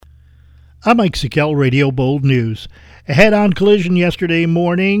I'm Mike Sikel, Radio Bold News. A head-on collision yesterday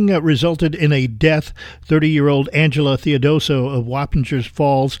morning resulted in a death. 30-year-old Angela Theodoso of Wappingers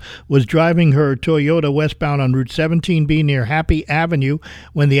Falls was driving her Toyota westbound on Route 17B near Happy Avenue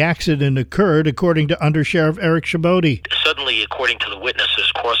when the accident occurred, according to Undersheriff Eric Chaboti. Suddenly, according to the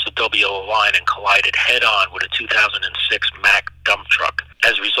witnesses, crossed the WO line and collided head-on with a 2006 Mack dump truck.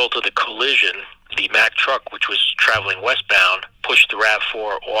 As a result of the collision, the Mack truck, which was traveling westbound, pushed the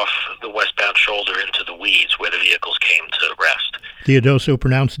RAV4 off the westbound shoulder into the weeds where the vehicles came to rest. Theodoso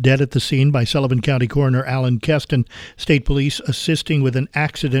pronounced dead at the scene by Sullivan County Coroner Alan Keston. State Police assisting with an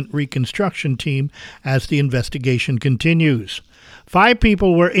accident reconstruction team as the investigation continues. 5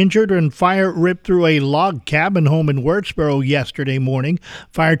 people were injured when fire ripped through a log cabin home in Wurtsboro yesterday morning.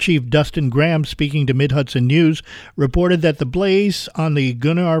 Fire Chief Dustin Graham, speaking to Mid-Hudson News, reported that the blaze on the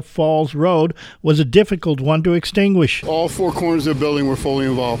Gunnar Falls Road was a difficult one to extinguish. All 4 corners of the building were fully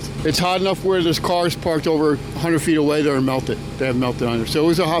involved. It's hot enough where there's cars parked over 100 feet away that are melted. They have melted under. So it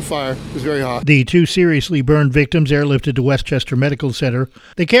was a hot fire. It was very hot. The 2 seriously burned victims airlifted to Westchester Medical Center.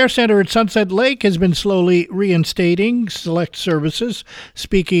 The care center at Sunset Lake has been slowly reinstating select services.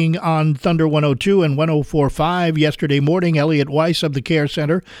 Speaking on Thunder 102 and 104.5 yesterday morning, Elliot Weiss of the Care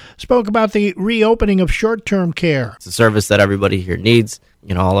Center spoke about the reopening of short-term care. It's a service that everybody here needs.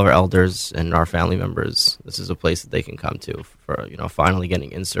 All of our elders and our family members, this is a place that they can come to for, finally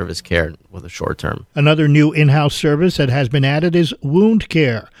getting in-service care with a short term. Another new in-house service that has been added is wound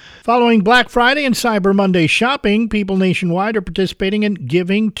care. Following Black Friday and Cyber Monday shopping, people nationwide are participating in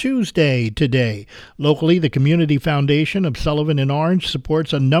Giving Tuesday today. Locally, the Community Foundation of Sullivan and Orange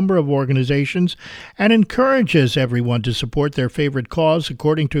supports a number of organizations and encourages everyone to support their favorite cause,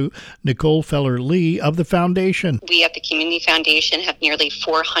 according to Nicole Feller-Lee of the foundation. We at the Community Foundation have nearly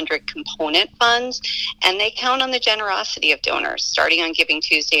 400 component funds, and they count on the generosity of donors, starting on Giving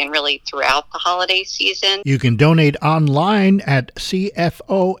Tuesday and really throughout the holiday season. You can donate online at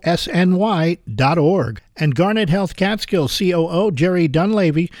cfosny.org. And Garnet Health Catskill COO Jerry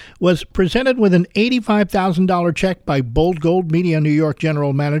Dunleavy was presented with an $85,000 check by Bold Gold Media New York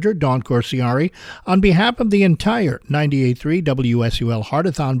General Manager Dawn Corsiari on behalf of the entire 98.3 WSUL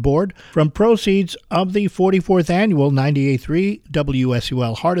Heartathon Board from proceeds of the 44th annual 98.3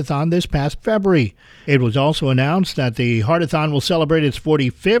 WSUL Heartathon this past February. It was also announced that the Heartathon will celebrate its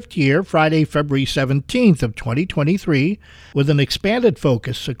 45th year Friday, February 17th of 2023 with an expanded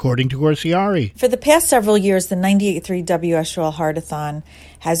focus, according to Corsiari. For the past several years, the 98.3 WSUL Heartathon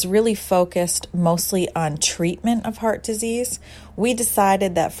has really focused mostly on treatment of heart disease. We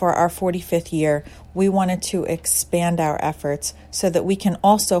decided that for our 45th year, we wanted to expand our efforts so that we can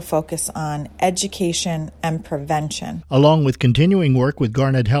also focus on education and prevention. Along with continuing work with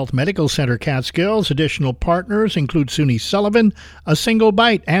Garnet Health Medical Center Catskills, additional partners include SUNY Sullivan, A Single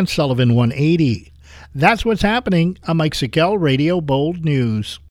Bite, and Sullivan 180. That's what's happening. I'm Mike Sikel, Radio Bold News.